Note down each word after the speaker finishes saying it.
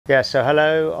Yeah, so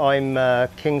hello, I'm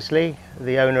Kingsley,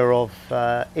 the owner of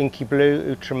Inky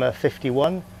Blue Outremer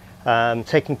 51,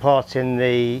 taking part in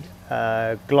the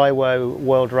GLYWO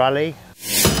World Rally.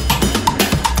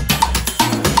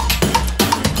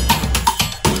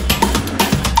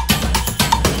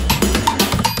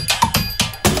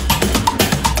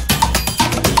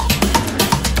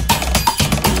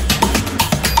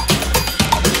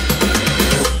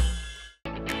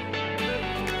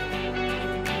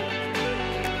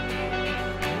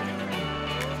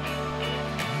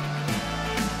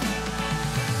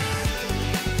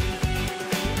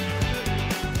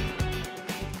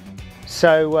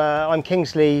 So I'm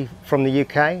Kingsley from the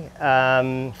UK.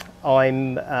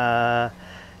 I'm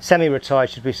semi-retired,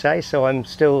 should we say, so I'm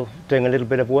still doing a little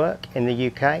bit of work in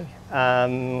the UK.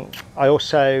 I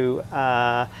also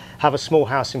have a small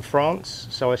house in France,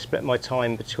 so I split my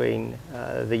time between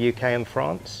the UK and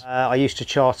France. I used to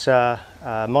charter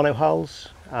monohulls,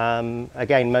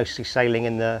 again mostly sailing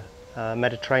in the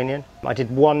Mediterranean. I did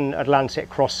one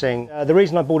Atlantic crossing. The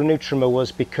reason I bought an Outremer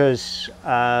was because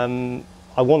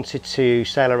I wanted to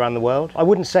sail around the world. I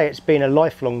wouldn't say it's been a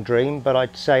lifelong dream, but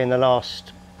I'd say in the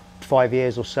last 5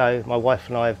 years or so, my wife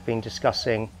and I have been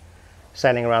discussing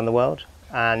sailing around the world.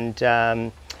 And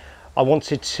I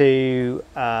wanted to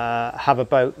have a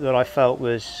boat that I felt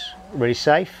was really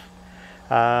safe.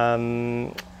 I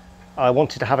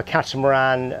wanted to have a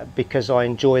catamaran because I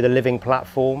enjoy the living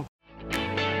platform.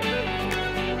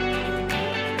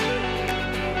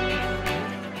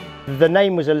 The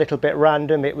name was a little bit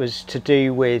random. It was to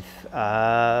do with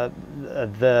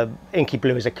the Inky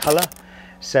Blue as a colour,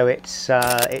 so it's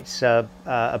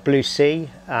a blue sea,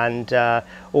 and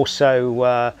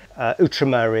also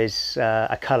Outremer is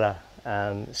a colour.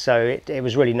 So it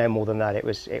was really no more than that. It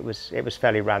was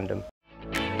fairly random.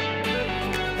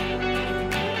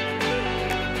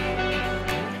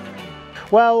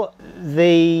 Well,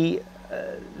 the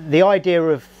idea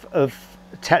of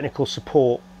technical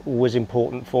support was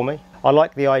important for me. I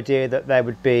like the idea that there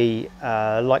would be,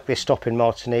 like this stop in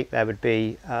Martinique, there would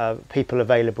be people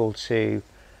available to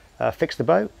fix the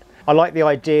boat. I like the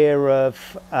idea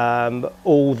of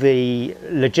all the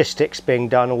logistics being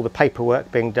done, all the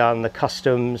paperwork being done, the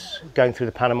customs going through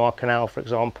the Panama Canal, for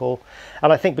example.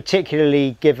 And I think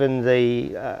particularly given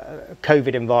the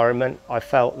COVID environment, I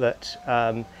felt that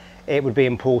it would be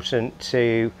important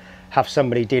to have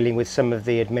somebody dealing with some of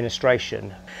the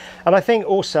administration. And I think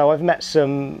also I've met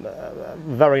some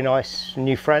very nice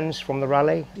new friends from the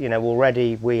rally. You know,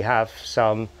 already we have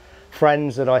some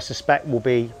friends that I suspect will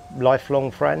be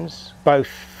lifelong friends, both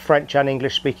French and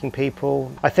English speaking people.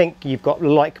 I think you've got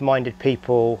like-minded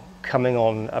people coming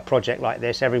on a project like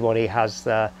this. Everybody has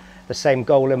the same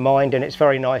goal in mind, and it's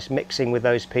very nice mixing with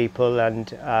those people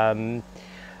and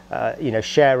you know,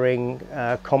 sharing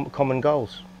common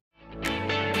goals.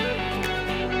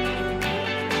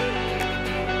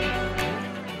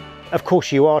 Of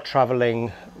course you are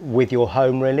travelling with your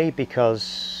home really,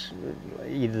 because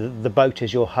the boat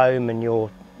is your home and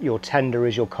your tender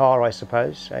is your car, I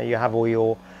suppose. You have all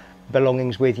your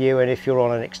belongings with you, and if you're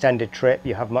on an extended trip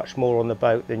you have much more on the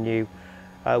boat than you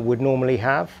would normally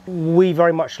have. We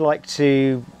very much like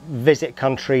to visit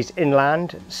countries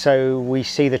inland, so we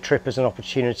see the trip as an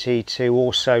opportunity to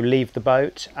also leave the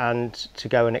boat and to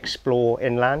go and explore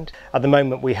inland. At the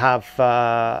moment we have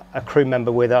a crew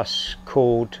member with us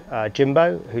called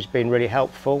Jimbo, who's been really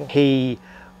helpful. He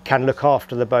can look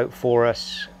after the boat for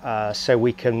us, so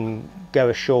we can go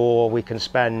ashore, we can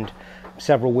spend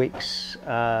several weeks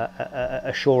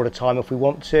ashore at a time if we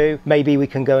want to. Maybe we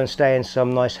can go and stay in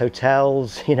some nice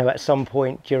hotels, you know, at some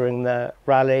point during the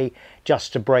rally,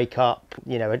 just to break up,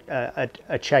 you know,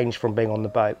 a change from being on the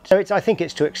boat. So I think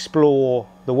it's to explore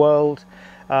the world,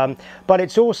 but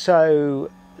it's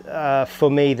also for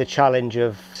me the challenge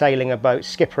of sailing a boat,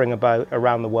 skippering a boat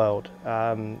around the world.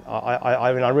 I mean,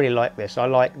 I really like this. I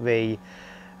like the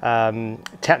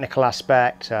technical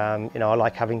aspect. You know, I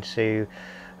like having to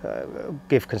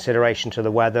give consideration to the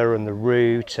weather and the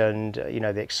route, and you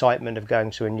know, the excitement of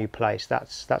going to a new place.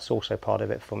 That's also part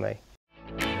of it for me.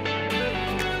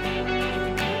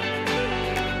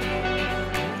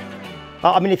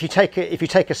 I mean, if you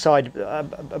take aside a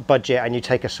budget and you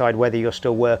take aside whether you're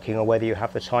still working or whether you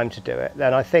have the time to do it,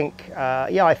 then I think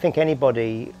yeah, I think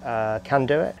anybody can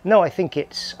do it. No, I think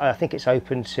it's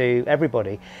open to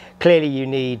everybody. Clearly, you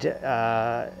need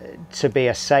to be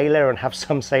a sailor and have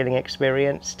some sailing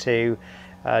experience to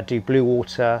do blue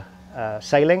water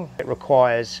sailing. It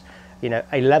requires, you know,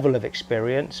 a level of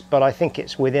experience, but I think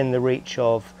it's within the reach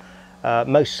of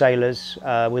most sailors.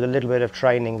 With a little bit of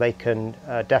training, they can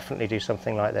definitely do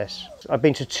something like this. I've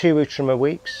been to 2 Outremer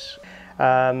weeks,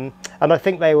 And I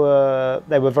think they were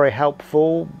very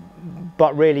helpful,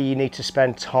 but really you need to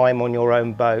spend time on your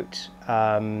own boat,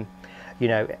 you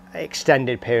know,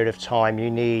 extended period of time. You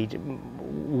need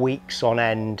weeks on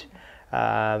end,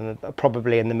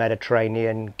 probably in the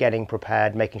Mediterranean, getting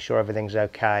prepared, making sure everything's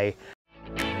okay.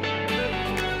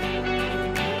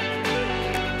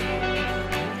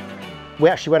 We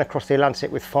actually went across the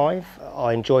Atlantic with 5.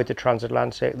 I enjoyed the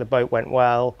transatlantic. The boat went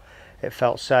well. It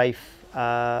felt safe.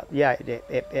 Yeah,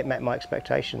 it met my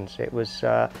expectations. It was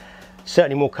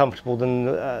certainly more comfortable than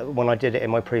when I did it in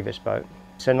my previous boat.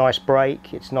 It's a nice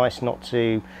break. It's nice not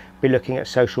to be looking at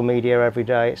social media every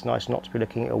day. It's nice not to be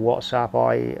looking at a WhatsApp.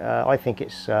 I think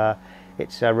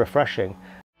it's refreshing.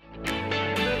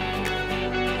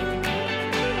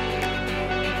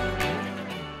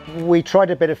 We tried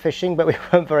a bit of fishing, but we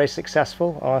weren't very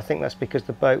successful. I think that's because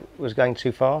the boat was going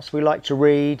too fast. We like to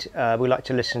read, we like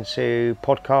to listen to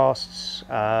podcasts,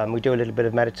 we do a little bit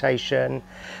of meditation,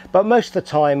 but most of the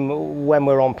time when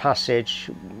we're on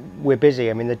passage, we're busy.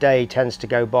 I mean, the day tends to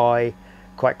go by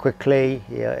quite quickly.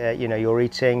 You know, you're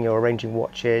eating, you're arranging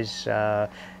watches,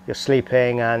 you're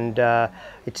sleeping, and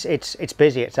it's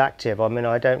busy, it's active. I mean,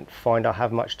 I don't find I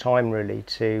have much time really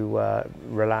to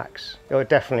relax. You're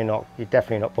definitely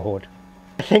not bored.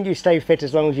 I think you stay fit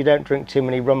as long as you don't drink too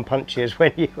many rum punches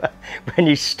when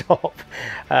you stop.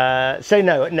 So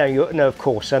no, of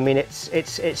course. I mean,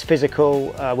 it's physical.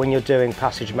 When you're doing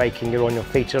passage making, you're on your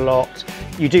feet a lot.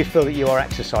 You do feel that you are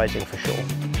exercising for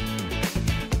sure.